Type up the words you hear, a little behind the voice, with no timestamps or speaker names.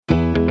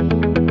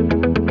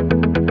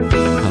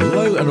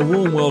and a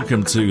warm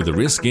welcome to the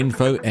Risk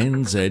Info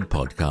NZ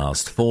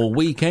podcast for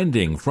week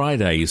ending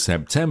Friday,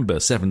 September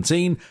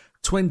 17,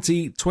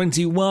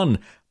 2021.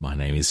 My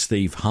name is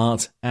Steve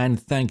Hart,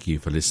 and thank you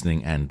for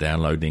listening and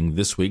downloading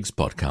this week's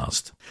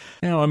podcast.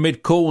 Now,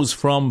 amid calls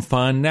from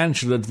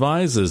financial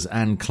advisors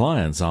and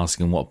clients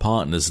asking what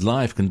Partners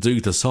Life can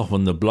do to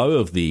soften the blow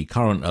of the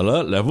current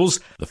alert levels,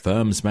 the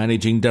firm's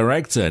managing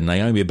director,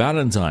 Naomi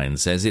Ballantyne,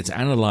 says it's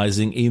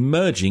analysing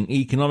emerging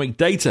economic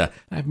data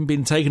that haven't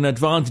been taken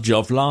advantage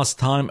of last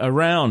time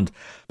around.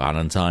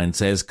 Ballantyne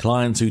says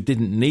clients who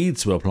didn't need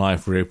to apply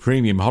for a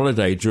premium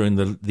holiday during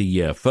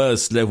the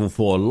first level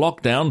 4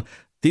 lockdown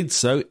did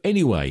so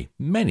anyway,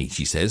 many,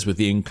 she says, with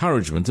the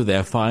encouragement of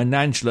their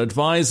financial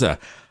advisor.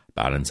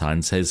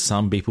 Ballantyne says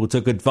some people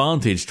took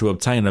advantage to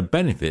obtain a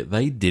benefit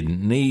they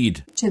didn't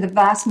need. To the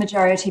vast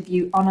majority of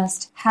you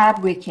honest,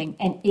 hard-working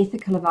and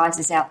ethical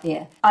advisors out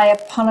there, I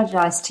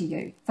apologise to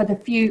you for the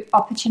few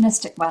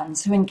opportunistic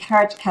ones who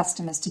encourage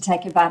customers to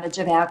take advantage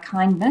of our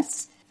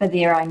kindness for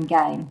their own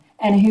gain,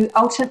 and who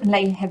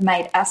ultimately have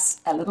made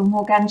us a little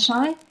more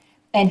gun-shy,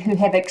 and who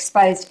have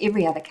exposed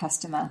every other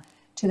customer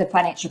to the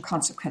financial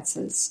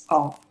consequences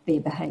of their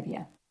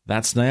behaviour.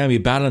 That's Naomi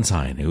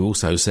Ballantyne, who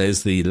also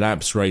says the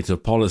lapse rate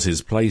of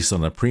policies placed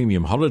on a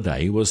premium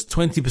holiday was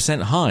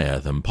 20% higher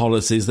than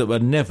policies that were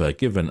never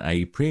given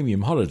a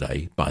premium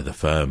holiday by the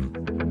firm.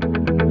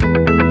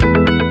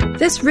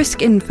 This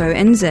Risk Info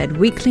NZ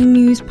weekly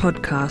news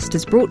podcast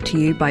is brought to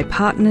you by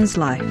Partners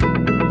Life.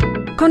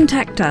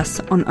 Contact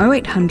us on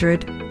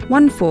 0800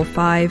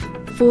 145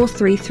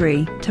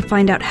 433 to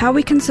find out how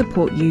we can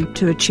support you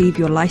to achieve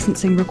your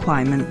licensing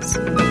requirements.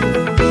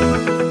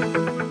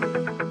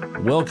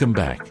 Welcome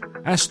back.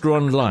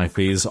 Astron Life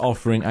is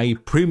offering a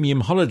premium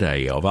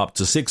holiday of up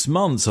to 6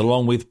 months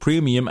along with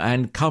premium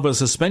and cover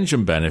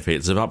suspension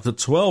benefits of up to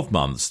 12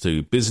 months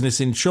to business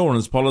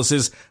insurance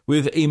policies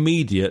with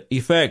immediate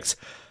effect.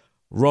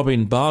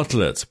 Robin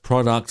Bartlett,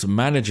 product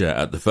manager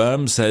at the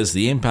firm, says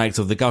the impact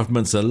of the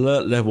government's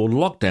alert level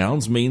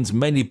lockdowns means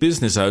many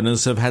business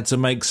owners have had to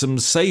make some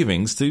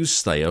savings to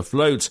stay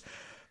afloat.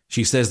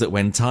 She says that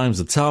when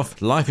times are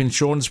tough, life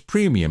insurance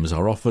premiums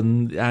are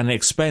often an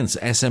expense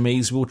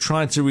SMEs will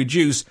try to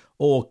reduce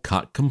or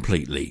cut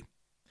completely.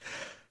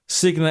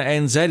 Cigna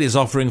NZ is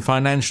offering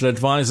financial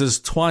advisors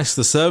twice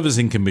the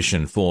servicing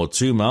commission for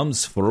 2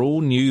 months for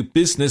all new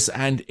business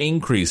and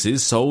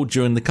increases sold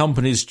during the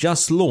company's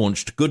just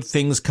launched Good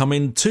Things Come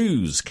in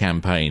Twos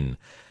campaign.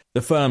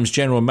 The firm's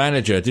general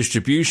manager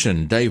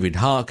distribution, David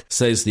Hark,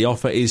 says the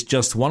offer is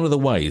just one of the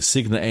ways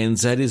Cigna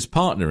NZ is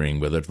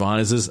partnering with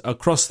advisors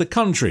across the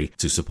country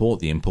to support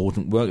the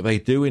important work they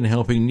do in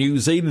helping New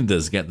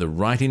Zealanders get the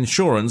right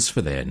insurance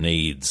for their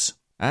needs.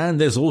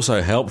 And there's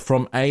also help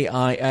from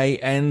AIA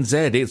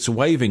NZ. It's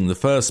waiving the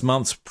first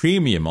month's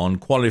premium on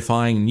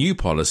qualifying new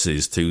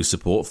policies to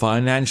support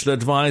financial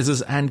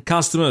advisors and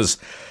customers.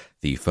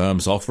 The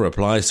firm's offer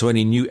applies to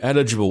any new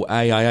eligible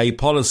AIA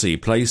policy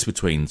placed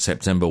between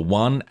September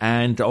 1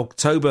 and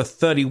October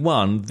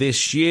 31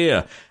 this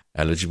year.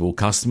 Eligible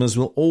customers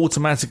will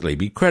automatically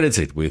be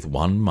credited with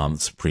 1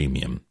 month's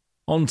premium.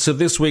 On to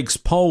this week's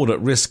poll at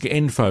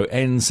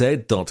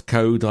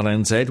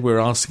riskinfonz.co.nz. We're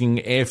asking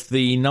if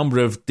the number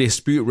of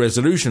dispute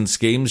resolution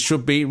schemes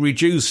should be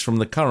reduced from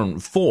the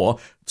current 4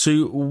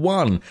 to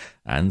 1.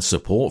 And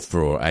support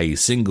for a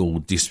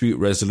single dispute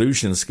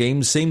resolution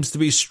scheme seems to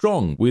be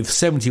strong, with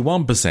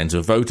 71%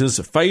 of voters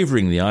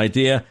favouring the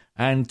idea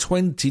and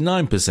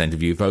 29%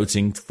 of you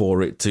voting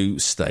for it to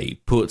stay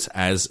put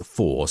as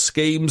 4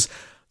 schemes.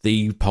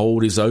 The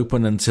poll is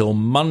open until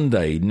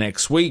Monday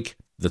next week,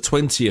 the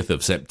 20th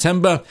of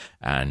September,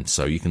 and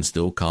so you can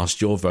still cast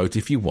your vote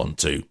if you want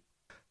to.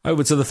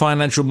 Over to the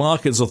Financial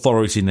Markets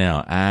Authority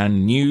now,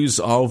 and news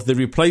of the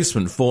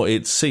replacement for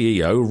its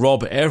CEO,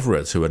 Rob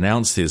Everett, who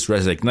announced his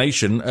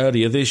resignation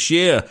earlier this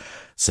year.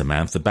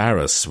 Samantha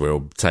Barras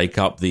will take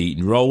up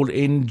the role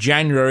in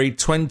January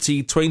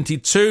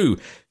 2022.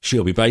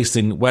 She'll be based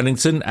in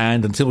Wellington,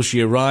 and until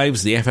she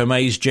arrives, the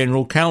FMA's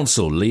General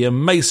Counsel,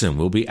 Liam Mason,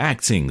 will be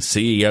acting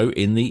CEO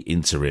in the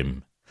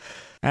interim.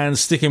 And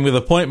sticking with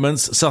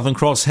appointments, Southern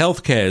Cross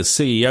Healthcare's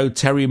CEO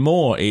Terry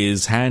Moore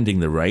is handing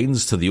the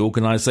reins to the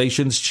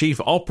organisation's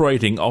Chief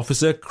Operating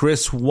Officer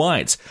Chris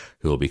White,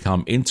 who will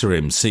become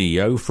interim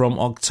CEO from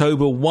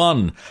October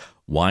 1.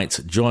 White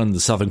joined the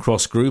Southern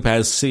Cross Group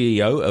as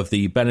CEO of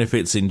the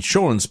benefits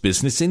insurance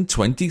business in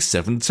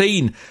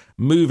 2017,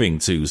 moving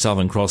to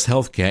Southern Cross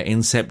Healthcare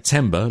in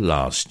September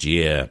last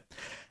year.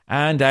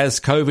 And as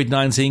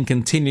COVID-19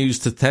 continues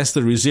to test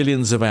the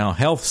resilience of our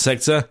health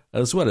sector,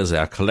 as well as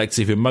our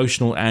collective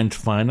emotional and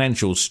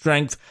financial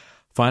strength,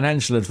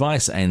 Financial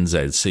Advice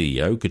NZ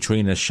CEO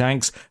Katrina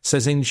Shanks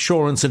says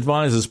insurance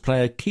advisors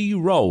play a key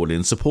role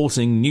in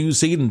supporting New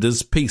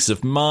Zealanders' peace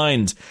of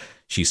mind.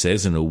 She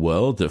says in a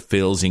world that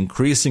feels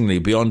increasingly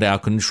beyond our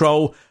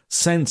control,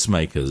 sense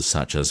makers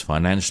such as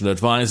financial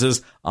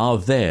advisors are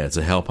there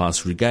to help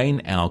us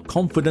regain our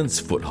confidence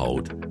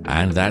foothold.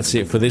 And that's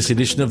it for this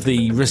edition of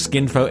the Risk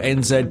Info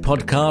NZ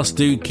podcast.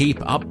 Do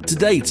keep up to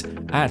date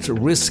at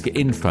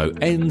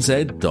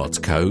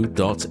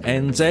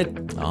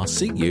riskinfonz.co.nz. I'll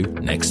see you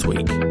next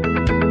week.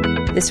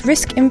 This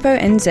Risk Info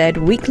NZ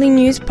weekly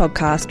news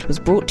podcast was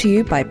brought to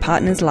you by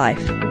Partners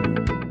Life.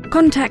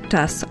 Contact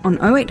us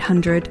on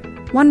 0800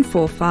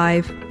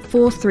 145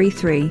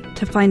 433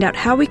 to find out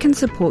how we can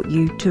support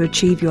you to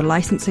achieve your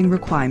licensing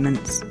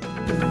requirements.